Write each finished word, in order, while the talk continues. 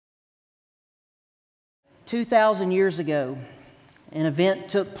2,000 years ago, an event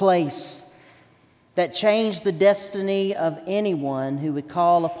took place that changed the destiny of anyone who would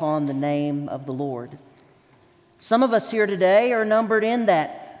call upon the name of the Lord. Some of us here today are numbered in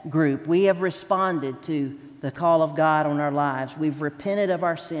that group. We have responded to the call of God on our lives. We've repented of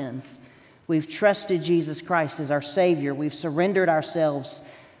our sins. We've trusted Jesus Christ as our Savior. We've surrendered ourselves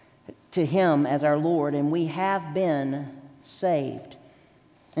to Him as our Lord, and we have been saved.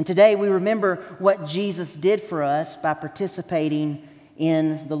 And today we remember what Jesus did for us by participating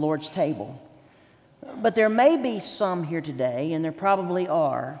in the Lord's table. But there may be some here today, and there probably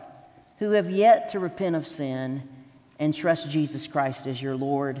are, who have yet to repent of sin and trust Jesus Christ as your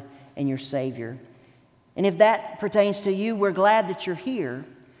Lord and your Savior. And if that pertains to you, we're glad that you're here,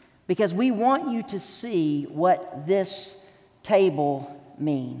 because we want you to see what this table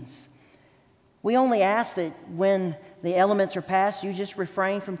means. We only ask that when the elements are passed, you just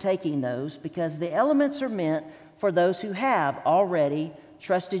refrain from taking those, because the elements are meant for those who have already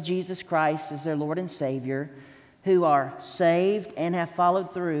trusted Jesus Christ as their Lord and Savior, who are saved and have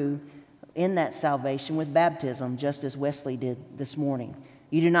followed through in that salvation with baptism, just as Wesley did this morning.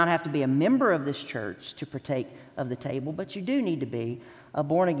 You do not have to be a member of this church to partake of the table, but you do need to be a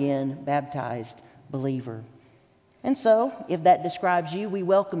born-again, baptized believer. And so, if that describes you, we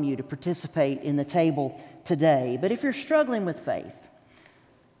welcome you to participate in the table today. But if you're struggling with faith,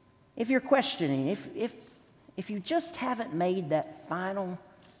 if you're questioning, if you just haven't made that final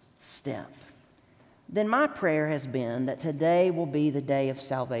step, then my prayer has been that today will be the day of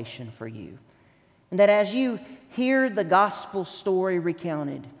salvation for you. And that as you hear the gospel story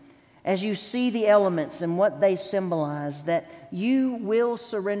recounted, as you see the elements and what they symbolize, that you will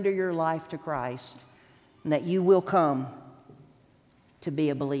surrender your life to Christ, and that you will come to be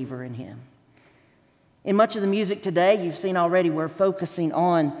a believer in Him. In much of the music today, you've seen already, we're focusing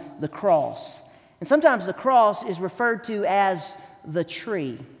on the cross. And sometimes the cross is referred to as the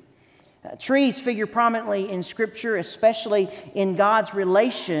tree. Trees figure prominently in Scripture, especially in God's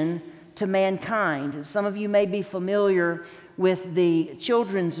relation to mankind. Some of you may be familiar with the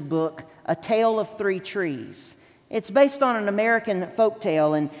children's book, A Tale of Three Trees. It's based on an American folk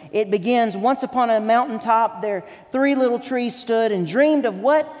tale, and it begins, once upon a mountaintop, there 3 little trees stood and dreamed of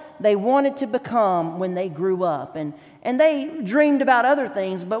what they wanted to become when they grew up. And they dreamed about other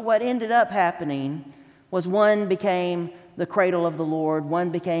things, but what ended up happening was one became the cradle of the Lord, one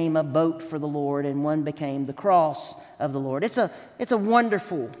became a boat for the Lord, and one became the cross of the Lord. It's a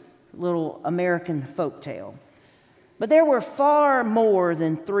wonderful little American folk tale. But there were far more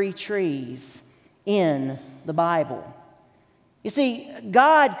than 3 trees in the Bible. You see,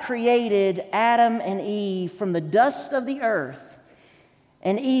 God created Adam and Eve from the dust of the earth,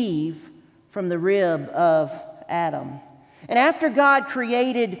 and Eve from the rib of Adam. And after God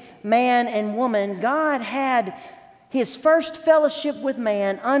created man and woman, God had His first fellowship with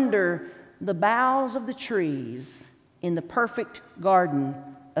man under the boughs of the trees in the perfect Garden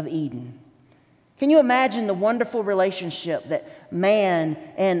of Eden. Can you imagine the wonderful relationship that man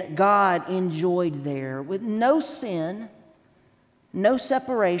and God enjoyed there, with no sin, no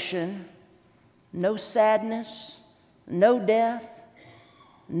separation, no sadness, no death,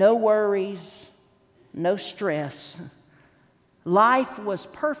 no worries, no stress? Life was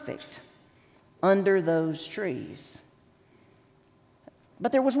perfect under those trees.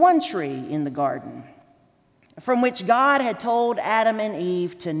 But there was one tree in the garden from which God had told Adam and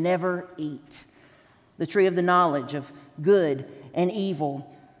Eve to never eat, the tree of the knowledge of good and evil.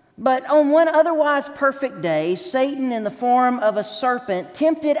 But on one otherwise perfect day, Satan, in the form of a serpent,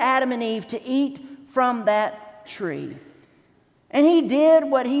 tempted Adam and Eve to eat from that tree. And he did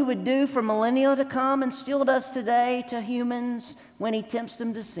what he would do for millennia to come, and still does today to humans when he tempts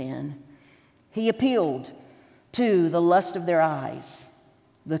them to sin. He appealed to the lust of their eyes,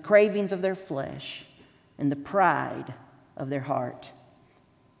 the cravings of their flesh, and the pride of their heart.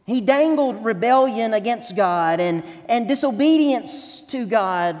 He dangled rebellion against God and disobedience to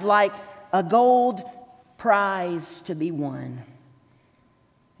God like a gold prize to be won.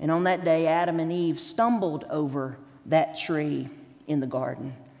 And on that day, Adam and Eve stumbled over that tree in the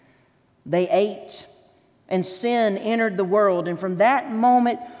garden. They ate, and sin entered the world. And from that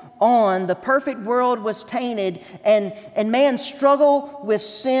moment on, the perfect world was tainted, and man's struggle with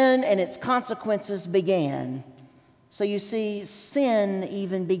sin and its consequences began. So you see, sin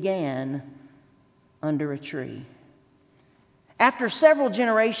even began under a tree. After several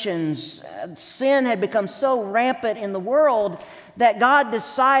generations, sin had become so rampant in the world that God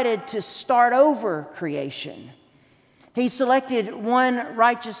decided to start over creation. He selected one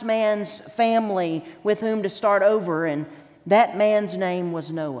righteous man's family with whom to start over, and that man's name was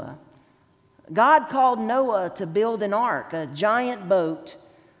Noah. God called Noah to build an ark, a giant boat,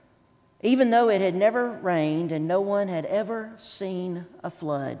 even though it had never rained and no one had ever seen a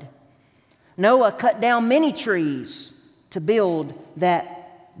flood. Noah cut down many trees to build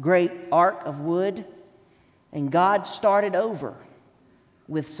that great ark of wood, and God started over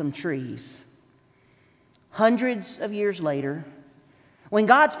with some trees. Hundreds of years later, when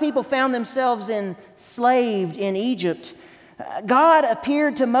God's people found themselves enslaved in Egypt, God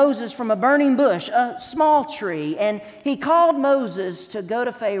appeared to Moses from a burning bush, a small tree, and he called Moses to go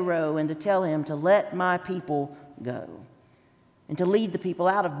to Pharaoh and to tell him to let my people go and to lead the people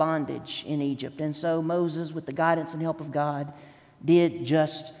out of bondage in Egypt. And so Moses, with the guidance and help of God, did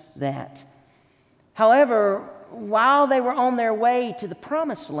just that. However, while they were on their way to the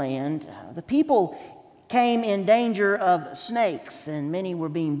promised land, the people came in danger of snakes, and many were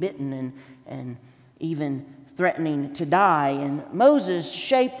being bitten and even threatening to die. And Moses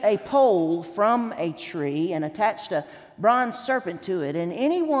shaped a pole from a tree and attached a bronze serpent to it. And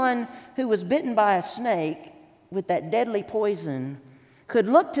anyone who was bitten by a snake with that deadly poison could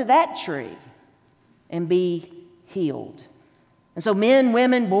look to that tree and be healed. And so men,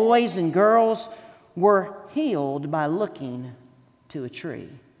 women, boys, and girls were healed by looking to a tree.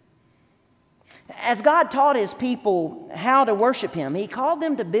 As God taught his people how to worship him, he called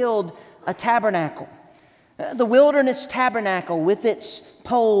them to build a tabernacle. The wilderness tabernacle with its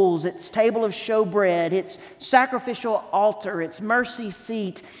poles, its table of showbread, its sacrificial altar, its mercy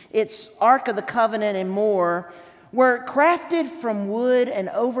seat, its Ark of the Covenant, and more were crafted from wood and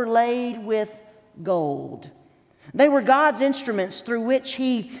overlaid with gold. They were God's instruments through which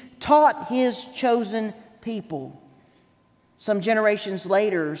he taught his chosen people. Some generations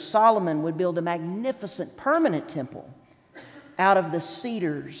later, Solomon would build a magnificent permanent temple out of the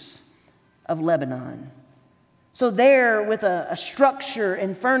cedars of Lebanon. So there, with a structure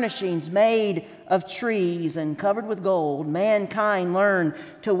and furnishings made of trees and covered with gold, mankind learned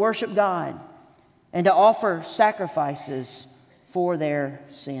to worship God and to offer sacrifices for their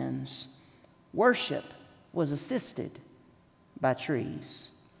sins. Worship was assisted by trees.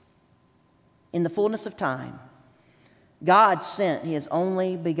 In the fullness of time, God sent his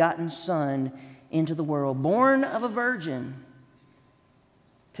only begotten Son into the world, born of a virgin,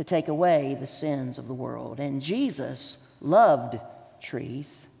 to take away the sins of the world. And Jesus loved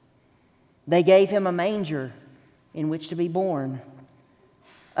trees. They gave him a manger in which to be born,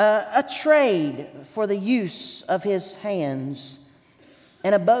 a trade for the use of his hands,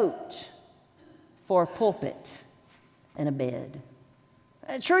 and a boat for a pulpit and a bed.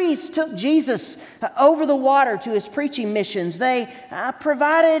 Trees took Jesus over the water to his preaching missions. They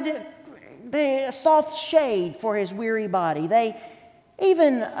provided the soft shade for his weary body. They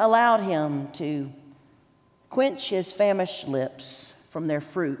even allowed him to quench his famished lips from their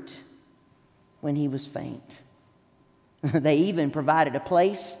fruit when he was faint. They even provided a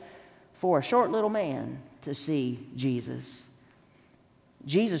place for a short little man to see Jesus.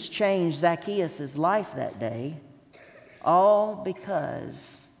 Jesus changed Zacchaeus' life that day, all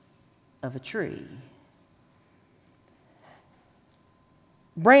because of a tree.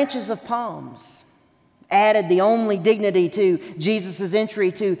 Branches of palms added the only dignity to Jesus'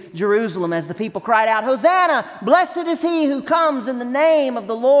 entry to Jerusalem as the people cried out, "Hosanna! Blessed is he who comes in the name of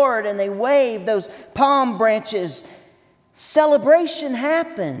the Lord." And they waved those palm branches. Celebration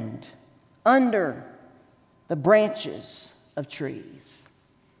happened under the branches of trees.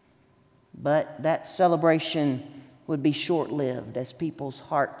 But that celebration would be short-lived as people's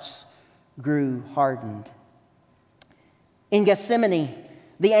hearts grew hardened. In Gethsemane,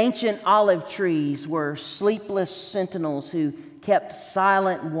 the ancient olive trees were sleepless sentinels who kept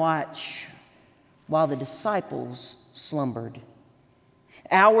silent watch while the disciples slumbered.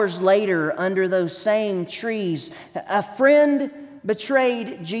 Hours later, under those same trees, a friend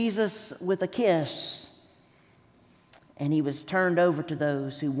betrayed Jesus with a kiss, and he was turned over to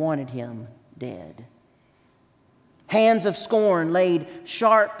those who wanted him dead. Hands of scorn laid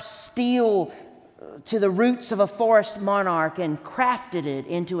sharp steel to the roots of a forest monarch and crafted it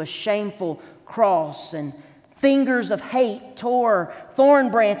into a shameful cross. And fingers of hate tore thorn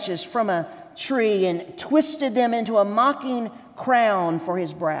branches from a tree and twisted them into a mocking crown for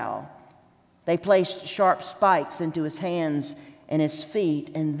his brow. They placed sharp spikes into his hands and his feet,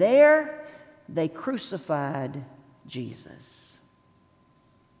 and there they crucified Jesus.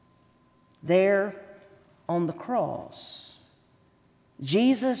 There on the cross,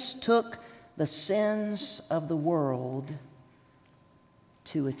 Jesus took the sins of the world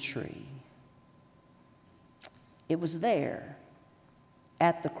to a tree. It was there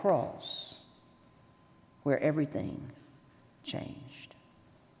at the cross where everything changed.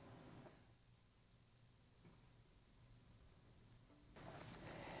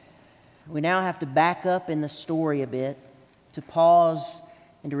 we now have to back up in the story a bit, to pause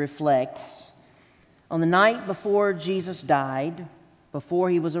and to reflect. On the night before Jesus died, before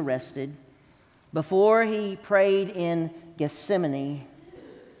he was arrested, before he prayed in Gethsemane,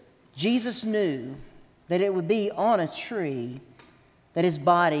 Jesus knew that it would be on a tree that his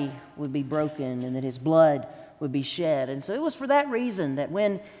body would be broken and that his blood would be shed. And so it was for that reason that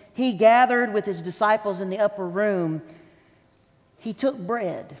when he gathered with his disciples in the upper room, he took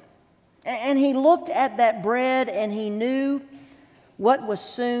bread. And he looked at that bread and he knew what was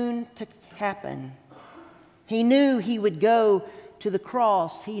soon to happen. He knew he would go to the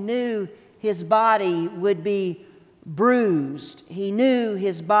cross. He knew his body would be bruised. He knew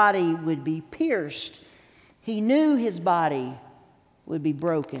his body would be pierced. He knew his body would be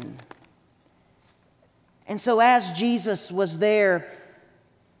broken. And so as Jesus was there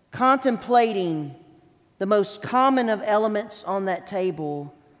contemplating the most common of elements on that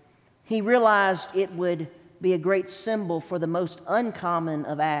table, he realized it would be a great symbol for the most uncommon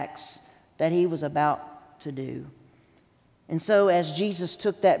of acts that he was about to do. And so as Jesus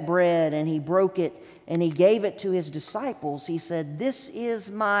took that bread and he broke it and he gave it to his disciples, he said, "This is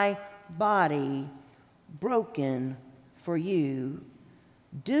my body broken for you.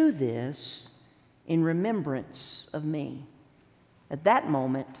 Do this in remembrance of me." At that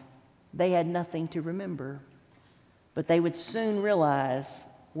moment, they had nothing to remember, but they would soon realize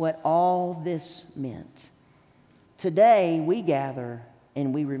what all this meant. Today, we gather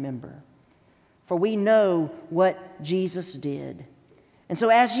and we remember, for we know what Jesus did. And so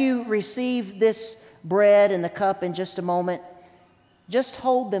as you receive this bread and the cup in just a moment, just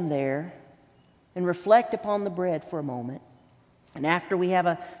hold them there and reflect upon the bread for a moment. And after we have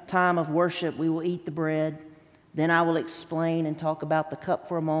a time of worship, we will eat the bread. Then I will explain and talk about the cup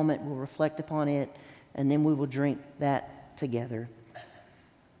for a moment. We'll reflect upon it, and then we will drink that together.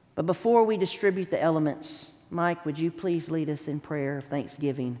 But before we distribute the elements, Mike, would you please lead us in prayer of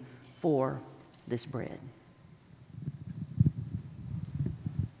thanksgiving for this bread?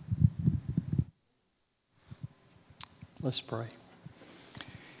 Let's pray.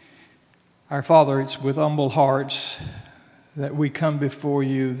 Our Father, it's with humble hearts that we come before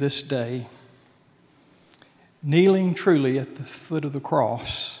you this day, kneeling truly at the foot of the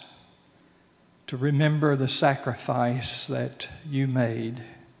cross to remember the sacrifice that you made.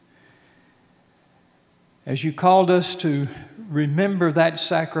 As you called us to remember that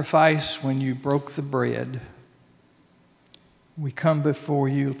sacrifice when you broke the bread, we come before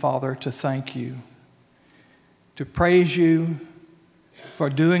you, Father, to thank you, to praise you for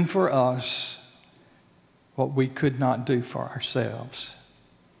doing for us what we could not do for ourselves.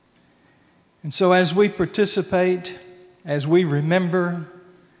 And so as we participate, as we remember,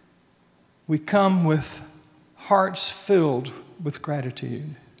 we come with hearts filled with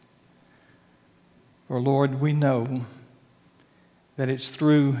gratitude. For Lord, we know that it's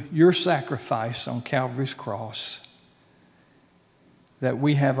through your sacrifice on Calvary's cross that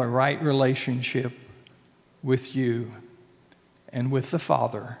we have a right relationship with you and with the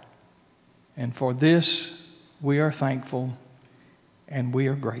Father. And for this, we are thankful and we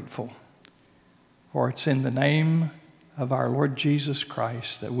are grateful. For it's in the name of our Lord Jesus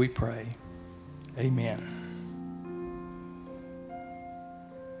Christ that we pray. Amen.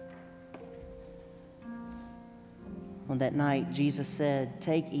 On that night, Jesus said,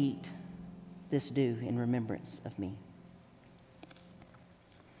 "Take, eat, this do in remembrance of me."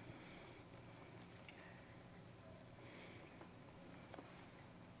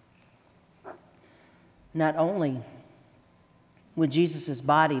 Not only would Jesus'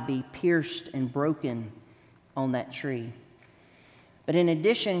 body be pierced and broken on that tree, but in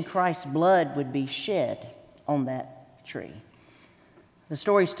addition, Christ's blood would be shed on that tree. The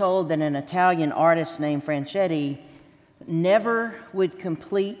story's told that an Italian artist named Franchetti never would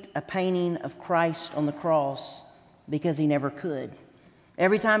complete a painting of Christ on the cross because he never could.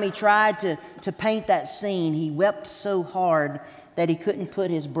 Every time he tried to paint that scene, he wept so hard that he couldn't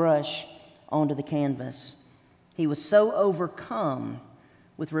put his brush onto the canvas. He was so overcome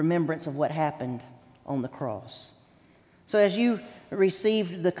with remembrance of what happened on the cross. So as you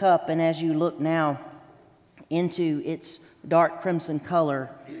received the cup and as you look now into its dark crimson color,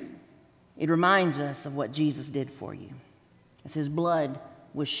 it reminds us of what Jesus did for you, as his blood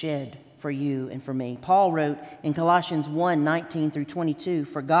was shed for you and for me. Paul wrote in Colossians 1:19 through 22,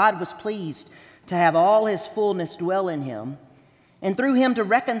 "For God was pleased to have all his fullness dwell in him, and through him to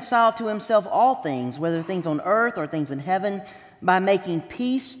reconcile to himself all things, whether things on earth or things in heaven, by making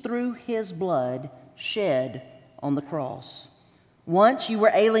peace through his blood shed on the cross. Once you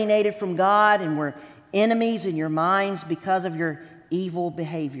were alienated from God and were enemies in your minds because of your evil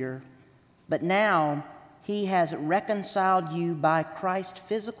behavior. but now he has reconciled you by Christ's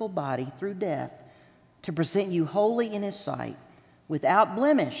physical body through death to present you holy in his sight, without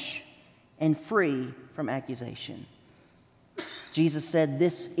blemish and free from accusation. Jesus said,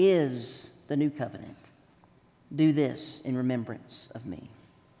 "This is the new covenant. Do this in remembrance of me."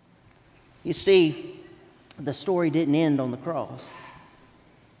 You see, the story didn't end on the cross.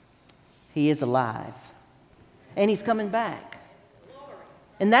 He is alive, and he's coming back.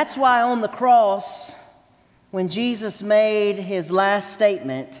 And that's why on the cross, when Jesus made his last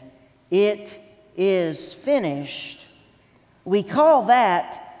statement, "It is finished," we call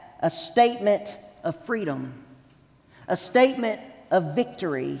that a statement of freedom, a statement of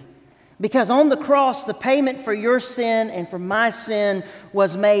victory. Because on the cross, the payment for your sin and for my sin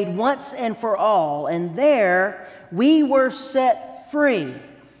was made once and for all, and there we were set free.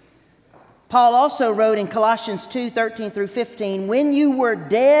 Paul also wrote in Colossians 2:13 through 15, "When you were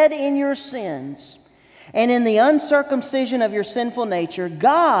dead in your sins and in the uncircumcision of your sinful nature,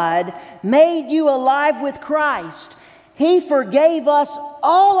 God made you alive with Christ. He forgave us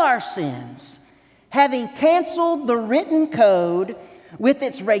all our sins, having canceled the written code with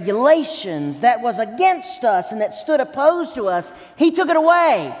its regulations that was against us and that stood opposed to us. He took it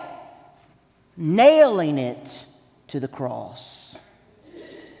away, nailing it to the cross.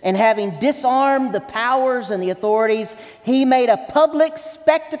 And having disarmed the powers and the authorities, he made a public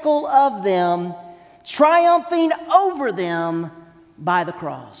spectacle of them, triumphing over them by the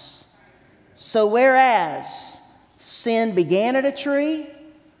cross. So whereas sin began at a tree,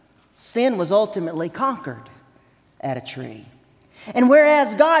 sin was ultimately conquered at a tree. And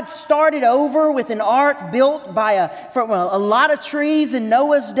whereas God started over with an ark built by a lot of trees in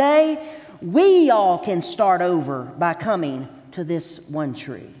Noah's day, we all can start over by coming to this one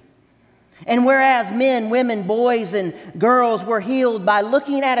tree. And whereas men, women, boys, and girls were healed by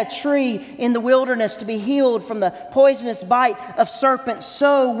looking at a tree in the wilderness to be healed from the poisonous bite of serpents,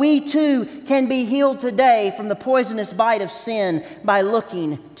 so we too can be healed today from the poisonous bite of sin by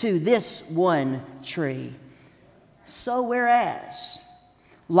looking to this one tree. So whereas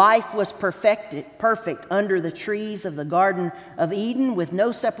life was perfect under the trees of the Garden of Eden with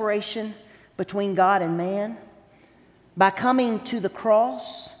no separation between God and man, by coming to the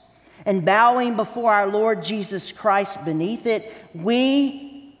cross and bowing before our Lord Jesus Christ beneath it,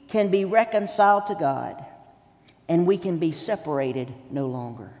 we can be reconciled to God and we can be separated no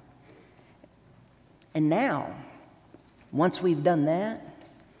longer. And now, once we've done that,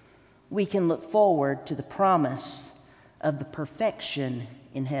 we can look forward to the promise of the perfection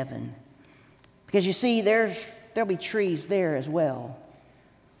in heaven. Because you see, there'll be trees there as well.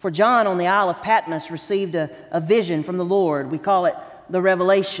 For John on the Isle of Patmos received a vision from the Lord. We call it the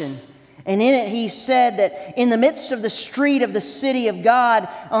Revelation. And in it he said that in the midst of the street of the city of God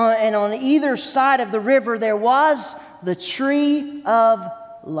and on either side of the river there was the tree of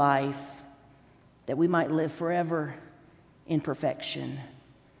life, that we might live forever in perfection.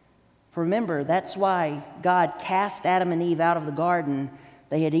 For remember, that's why God cast Adam and Eve out of the garden.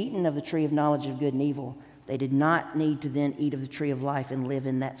 They had eaten of the tree of knowledge of good and evil. They did not need to then eat of the tree of life and live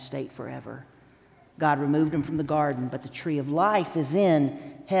in that state forever. God removed them from the garden, but the tree of life is in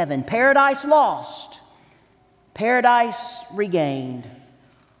heaven. Paradise lost, paradise regained,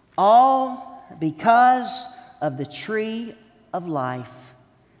 all because of the tree of life,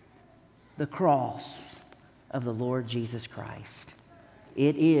 the cross of the Lord Jesus Christ.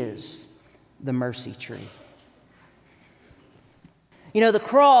 It is the mercy tree. You know, the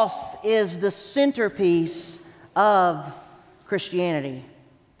cross is the centerpiece of Christianity.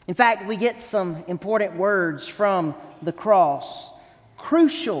 In fact, we get some important words from the cross.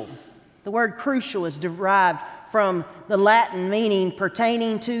 Crucial. The word crucial is derived from the Latin meaning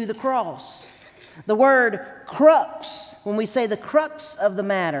pertaining to the cross. The word crux, when we say the crux of the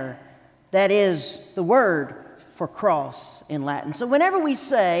matter, that is the word for cross in Latin. So whenever we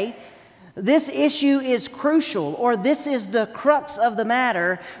say this issue is crucial or this is the crux of the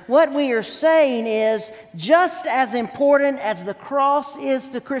matter, what we are saying is just as important as the cross is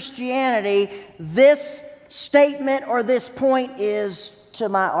to Christianity, this statement or this point is to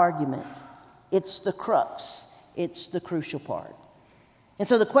my argument. It's the crux. It's the crucial part. And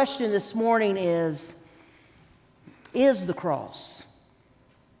so the question this morning is the cross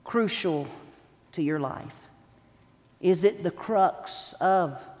crucial to your life? Is it the crux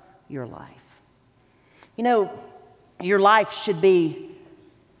of your life? You know, your life should be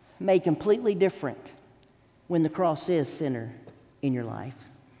made completely different when the cross is center in your life.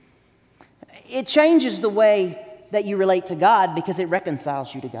 It changes the way that you relate to God because it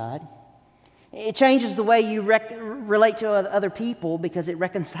reconciles you to God. It changes the way you relate to other people because it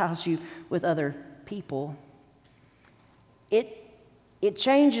reconciles you with other people. It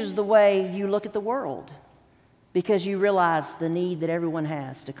changes the way you look at the world because you realize the need that everyone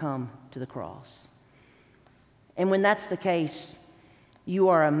has to come to the cross. And when that's the case, you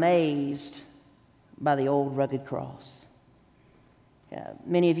are amazed by the old rugged cross.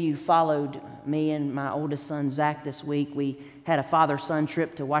 Many of you followed me and my oldest son, Zach, this week. We had a father-son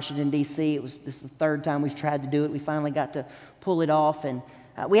trip to Washington, D.C. This is the third time we've tried to do it. We finally got to pull it off, and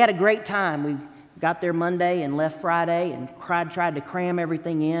we had a great time. We got there Monday and left Friday and tried to cram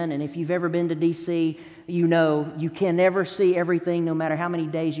everything in. And if you've ever been to D.C., you know you can never see everything no matter how many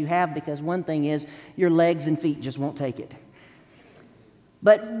days you have, because one thing is your legs and feet just won't take it.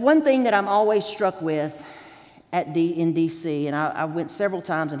 But one thing that I'm always struck with in D.C., and I went several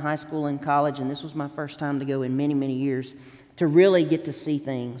times in high school and college, and this was my first time to go in many, many years, to really get to see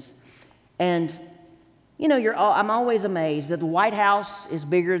things. And, you know, I'm always amazed that the White House is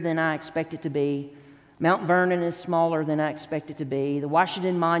bigger than I expect it to be. Mount Vernon is smaller than I expect it to be. The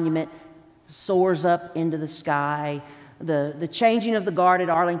Washington Monument soars up into the sky. The changing of the guard at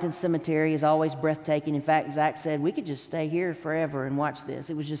Arlington Cemetery is always breathtaking. In fact, Zach said we could just stay here forever and watch this.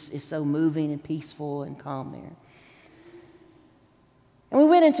 It's so moving and peaceful and calm there. And we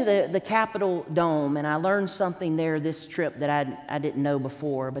went into the Capitol Dome, and I learned something there this trip that I didn't know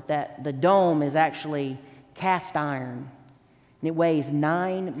before, but that the dome is actually cast iron, and it weighs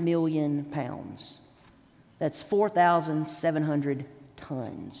 9 million pounds. That's 4,700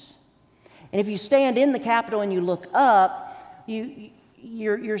 tons. And if you stand in the Capitol and you look up,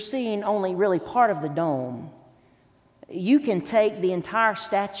 you're seeing only really part of the dome. You can take the entire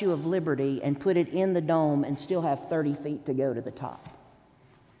Statue of Liberty and put it in the dome and still have 30 feet to go to the top.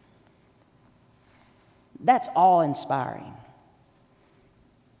 That's awe-inspiring.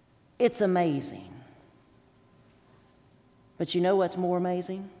 It's amazing. But you know what's more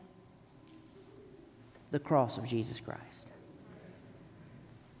amazing? The cross of Jesus Christ.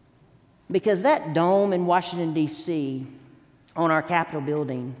 Because that dome in Washington, D.C., on our Capitol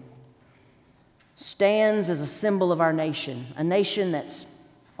building, stands as a symbol of our nation, a nation that's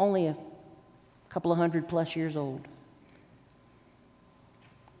only a couple of 100+ years old.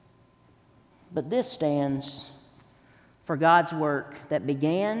 But this stands for God's work that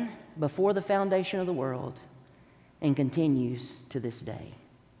began before the foundation of the world and continues to this day.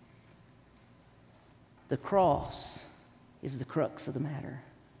 The cross is the crux of the matter.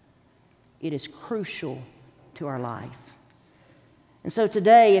 It is crucial to our life. And so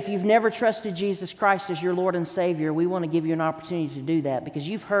today, if you've never trusted Jesus Christ as your Lord and Savior, we want to give you an opportunity to do that, because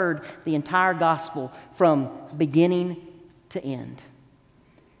you've heard the entire gospel from beginning to end.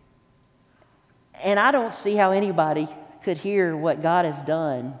 And I don't see how anybody could hear what God has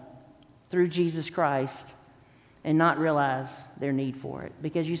done through Jesus Christ and not realize their need for it.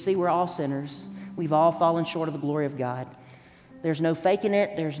 Because you see, we're all sinners. We've all fallen short of the glory of God. There's no faking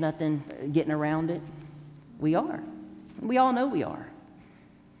it. There's nothing getting around it. We are. We all know we are.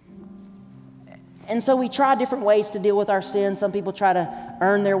 And so we try different ways to deal with our sin. Some people try to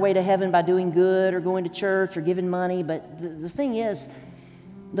earn their way to heaven by doing good or going to church or giving money. But the thing is,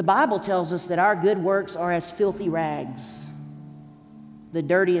 the Bible tells us that our good works are as filthy rags, the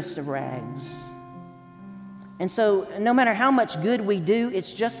dirtiest of rags. And so no matter how much good we do,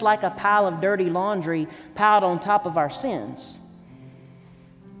 it's just like a pile of dirty laundry piled on top of our sins.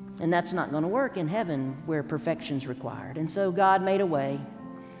 And that's not going to work in heaven where perfection's required. And so God made a way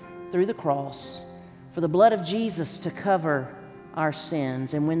through the cross for the blood of Jesus to cover our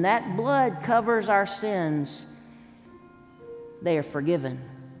sins. And when that blood covers our sins, they are forgiven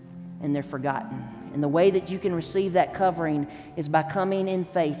and they're forgotten. And the way that you can receive that covering is by coming in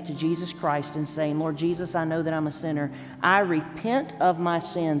faith to Jesus Christ and saying, Lord Jesus, I know that I'm a sinner. I repent of my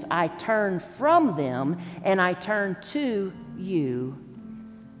sins. I turn from them and I turn to you.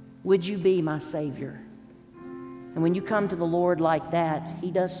 Would you be my Savior? And when you come to the Lord like that, He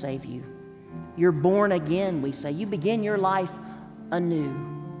does save you. You're born again, we say. You begin your life anew.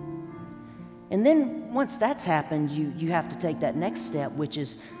 And then once that's happened, you have to take that next step, which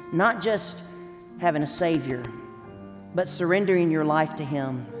is not just having a Savior, but surrendering your life to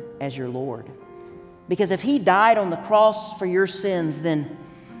Him as your Lord. Because if He died on the cross for your sins, then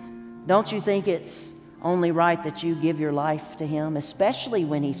don't you think it's only right that you give your life to Him, especially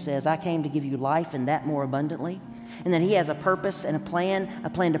when He says, I came to give you life and that more abundantly, and that He has a purpose and a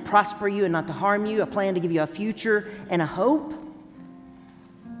plan to prosper you and not to harm you, a plan to give you a future and a hope.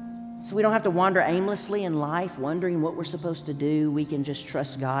 So we don't have to wander aimlessly in life wondering what we're supposed to do. We can just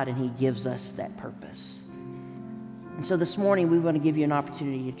trust God and He gives us that purpose. And so this morning we want to give you an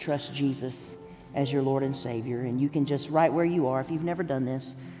opportunity to trust Jesus as your Lord and Savior. And you can just, right where you are, if you've never done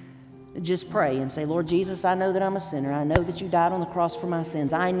this, just pray and say, Lord Jesus, I know that I'm a sinner. I know that you died on the cross for my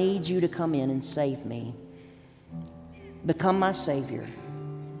sins. I need you to come in and save me. Become my Savior.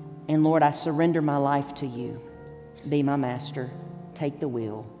 And Lord, I surrender my life to you. Be my master. Take the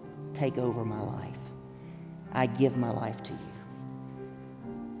wheel. Take over my life. I give my life to you.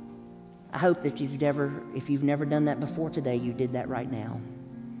 I hope that if you've never done that before today, you did that right now.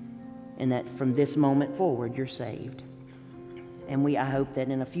 And that from this moment forward, you're saved. And I hope that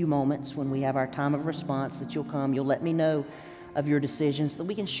in a few moments, when we have our time of response, that you'll come, you'll let me know of your decisions, that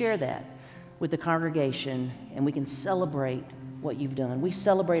we can share that with the congregation and we can celebrate what you've done. We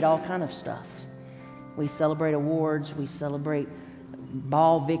celebrate all kind of stuff. We celebrate awards. We celebrate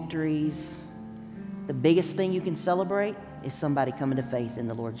ball victories. The biggest thing you can celebrate is somebody coming to faith in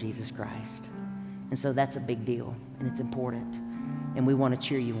the Lord Jesus Christ. And so that's a big deal, and it's important, and we want to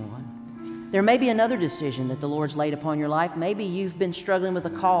cheer you on. There may be another decision that the Lord's laid upon your life. Maybe you've been struggling with a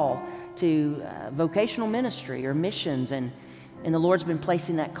call to vocational ministry or missions, and the Lord's been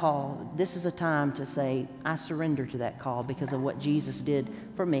placing that call. This is a time to say, I surrender to that call because of what Jesus did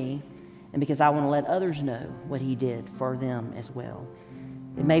for me, and because I want to let others know what he did for them as well.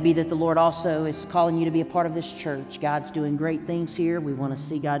 It may be that the Lord also is calling you to be a part of this church. God's doing great things here. We want to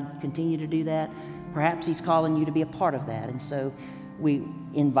see God continue to do that. Perhaps he's calling you to be a part of that. And so we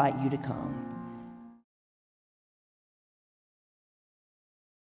invite you to come.